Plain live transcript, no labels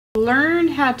Learn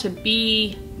how to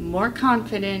be more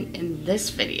confident in this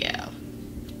video.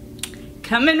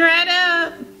 Coming right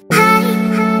up.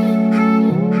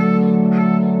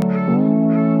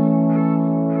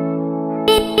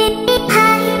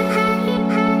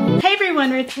 Hey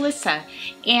everyone, it's Elissa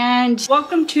and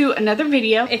welcome to another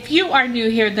video. If you are new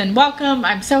here, then welcome.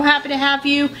 I'm so happy to have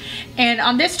you. And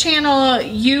on this channel,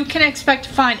 you can expect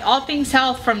to find all things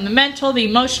health, from the mental, the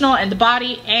emotional, and the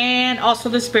body, and also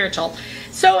the spiritual.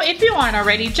 So if you aren't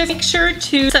already, just make sure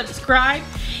to subscribe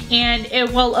and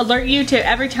it will alert you to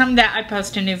every time that I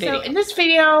post a new video. So in this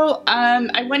video,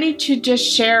 I wanted to just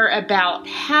share about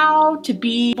how to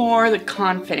be more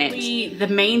confident. The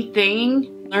main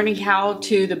thing, learning how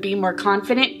to be more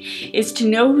confident, is to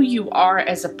know who you are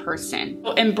as a person.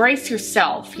 So embrace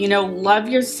yourself, love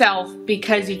yourself,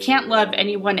 because you can't love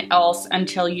anyone else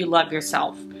until you love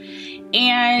yourself.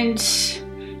 And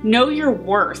know your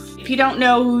worth. If you don't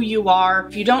know who you are,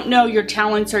 if you don't know your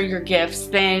talents or your gifts,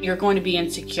 then you're going to be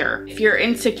insecure. If you're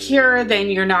insecure, then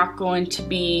you're not going to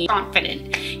be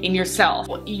confident in yourself.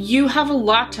 You have a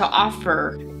lot to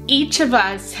offer. Each of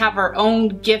us have our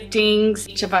own giftings.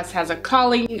 Each of us has a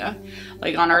calling,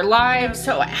 on our lives.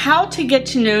 So how to get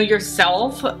to know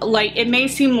yourself, it may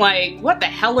seem like, what the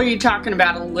hell are you talking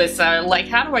about, Elissa?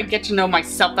 How do I get to know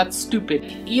myself? That's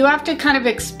stupid. You have to kind of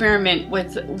experiment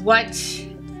with what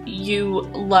you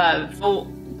love.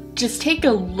 So just take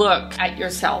a look at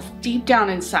yourself deep down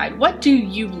inside. What do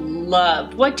you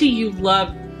love? What do you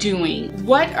love doing?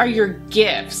 What are your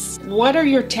gifts? What are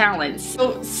your talents?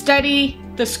 So study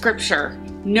the scripture.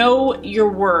 Know your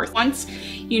worth. Once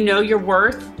you know your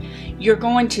worth, you're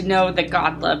going to know that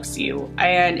God loves you,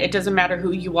 and it doesn't matter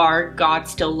who you are, God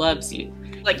still loves you.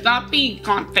 Not being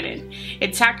confident,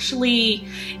 it's actually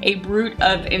a root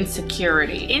of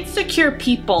insecurity. Insecure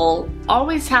people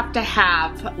always have to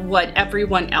have what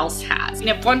everyone else has. And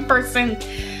if one person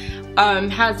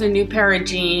has a new pair of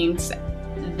jeans,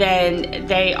 then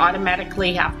they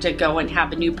automatically have to go and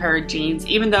have a new pair of jeans,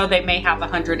 even though they may have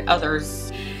 100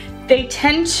 others. They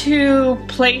tend to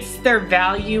place their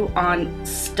value on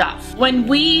stuff. When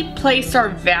we place our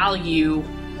value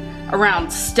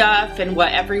around stuff and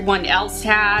what everyone else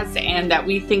has, and that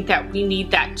we think that we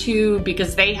need that too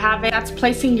because they have it, that's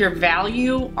placing your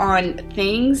value on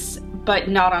things but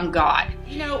not on God.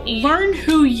 Learn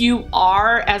who you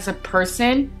are as a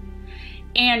person,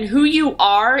 and who you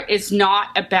are is not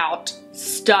about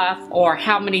stuff or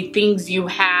how many things you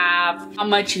have, how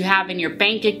much you have in your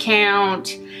bank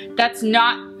account. That's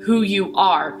not who you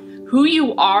are. Who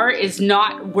you are is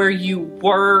not where you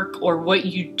work or what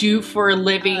you do for a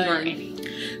living or anything.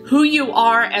 Who you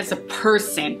are as a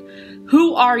person.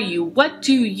 Who are you? What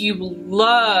do you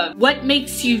love? What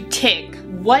makes you tick?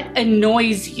 What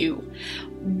annoys you?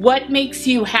 What makes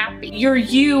you happy? You're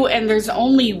you, and there's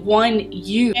only one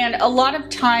you. And a lot of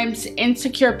times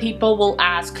insecure people will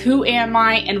ask, who am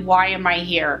I and why am I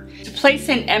here? To place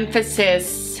an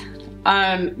emphasis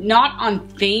not on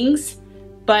things,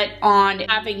 but on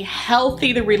having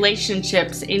healthy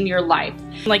relationships in your life.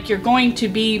 You're going to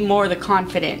be more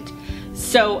confident.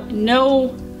 So know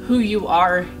who you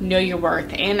are, know your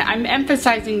worth. And I'm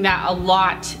emphasizing that a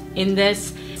lot in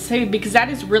this, because that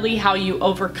is really how you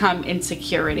overcome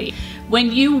insecurity.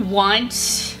 When you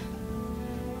want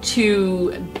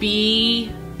to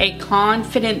be a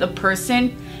confident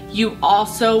person, you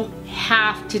also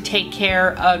have to take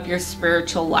care of your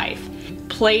spiritual life.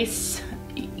 Place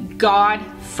God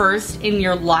first in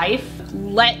your life.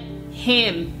 Let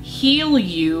Him heal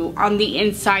you on the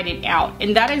inside and out.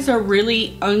 And that is a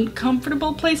really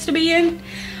uncomfortable place to be in.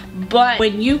 But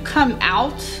when you come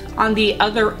out on the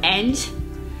other end,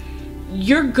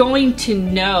 you're going to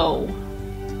know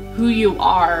who you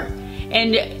are,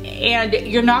 and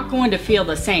you're not going to feel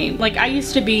the same. I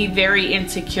used to be very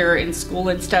insecure in school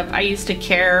and stuff. I used to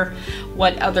care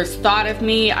what others thought of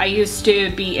me. I used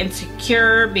to be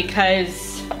insecure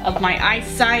because of my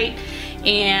eyesight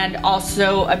and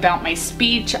also about my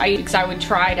speech. Because I would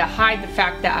try to hide the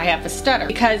fact that I have a stutter,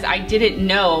 because I didn't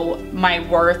know my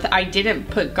worth. I didn't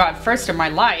put God first in my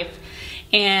life,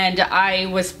 and I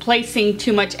was placing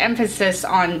too much emphasis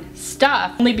on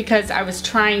stuff only because I was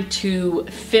trying to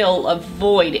fill a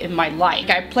void in my life.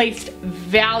 I placed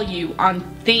value on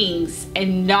things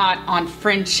and not on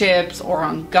friendships or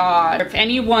on God. If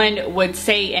anyone would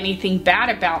say anything bad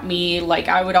about me,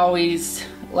 I would always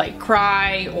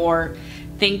cry or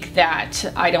think that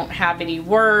I don't have any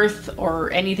worth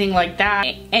or anything like that.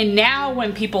 And now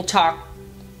when people talk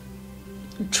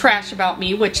trash about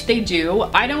me, which they do,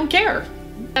 I don't care.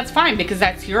 that's fine, because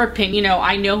that's your opinion. You know,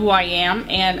 I know who I am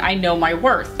and I know my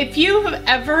worth. If you've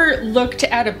ever looked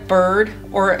at a bird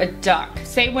or a duck,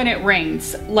 say when it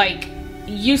rains, like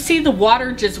you see the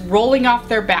water just rolling off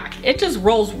their back. It just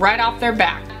rolls right off their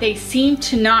back. They seem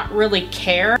to not really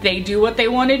care. They do what they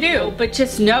want to do, but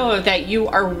just know that you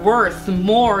are worth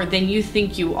more than you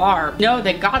think you are. Know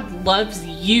that God loves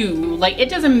you. Like, it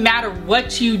doesn't matter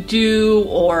what you do,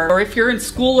 or if you're in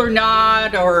school or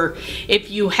not, or if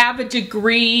you have a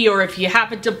degree or if you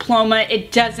have a diploma,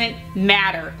 it doesn't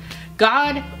matter.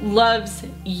 God loves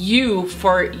you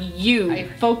for you. I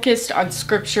focused on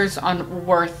scriptures on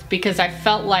worth because I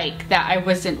felt like that I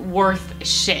wasn't worth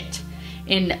shit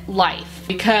in life,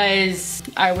 because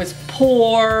I was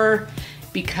poor,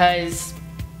 because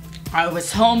I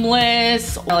was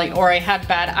homeless, or I had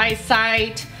bad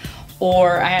eyesight,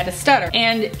 or I had a stutter.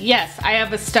 And yes, I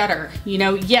have a stutter. You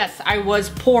know, yes, I was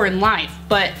poor in life,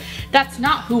 but that's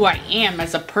not who I am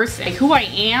as a person. Who I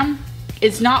am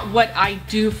is not what I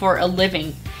do for a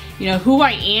living. You know, who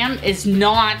I am is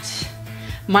not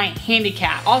my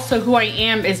handicap. Also, who I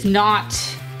am is not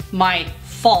my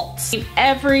faults.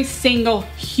 Every single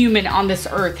human on this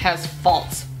earth has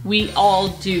faults. We all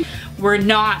do. We're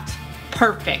not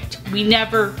perfect. We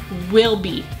never will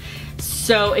be.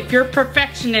 So if you're a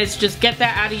perfectionist, just get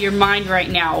that out of your mind right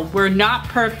now. We're not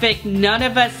perfect. None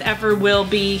of us ever will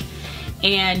be.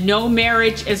 And no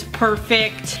marriage is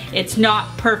perfect. It's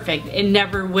not perfect. It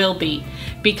never will be,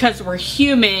 because we're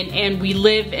human and we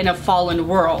live in a fallen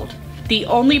world. The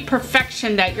only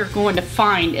perfection that you're going to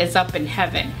find is up in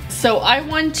heaven. So I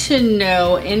want to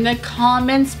know in the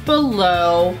comments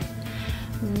below,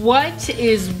 what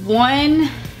is one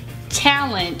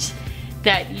talent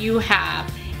that you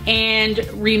have? And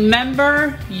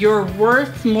remember, you're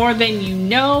worth more than you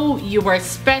know. You are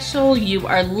special. You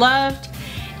are loved.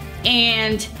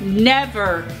 And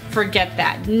never forget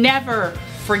that. Never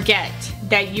forget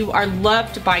that you are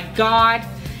loved by God,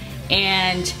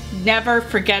 and never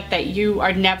forget that you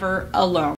are never alone.